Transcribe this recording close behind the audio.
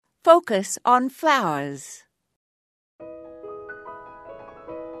Focus on Flowers.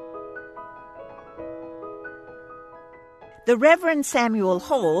 The Reverend Samuel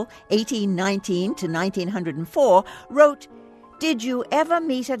Hall, 1819 to 1904, wrote, "Did you ever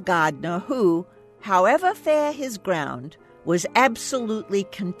meet a gardener who, however fair his ground, was absolutely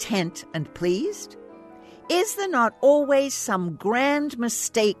content and pleased? Is there not always some grand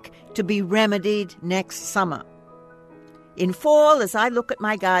mistake to be remedied next summer? In fall, as I look at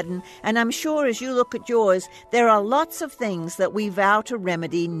my garden, and I'm sure as you look at yours, there are lots of things that we vow to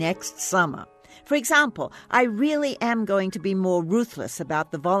remedy next summer. For example, I really am going to be more ruthless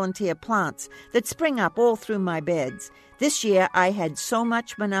about the volunteer plants that spring up all through my beds. This year I had so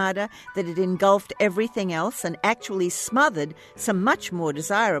much Monarda that it engulfed everything else and actually smothered some much more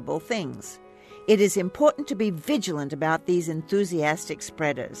desirable things. It is important to be vigilant about these enthusiastic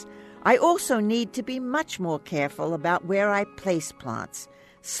spreaders. I also need to be much more careful about where I place plants.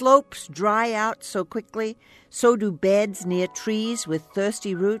 Slopes dry out so quickly, so do beds near trees with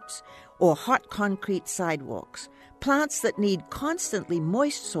thirsty roots, or hot concrete sidewalks. Plants that need constantly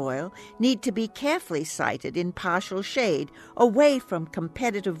moist soil need to be carefully sited in partial shade, away from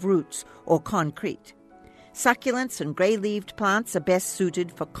competitive roots or concrete. Succulents and gray-leaved plants are best suited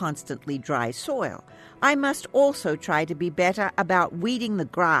for constantly dry soil. I must also try to be better about weeding the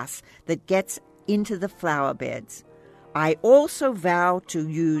grass that gets into the flower beds. I also vow to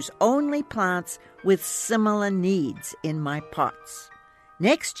use only plants with similar needs in my pots.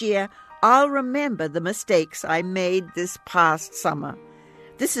 Next year, I'll remember the mistakes I made this past summer."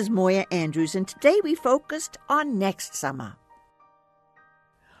 This is Moya Andrews, and today we focused on next summer.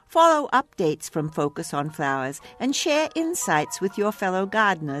 Follow updates from Focus on Flowers and share insights with your fellow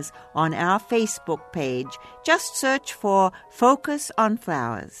gardeners on our Facebook page. Just search for Focus on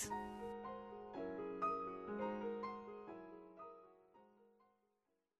Flowers.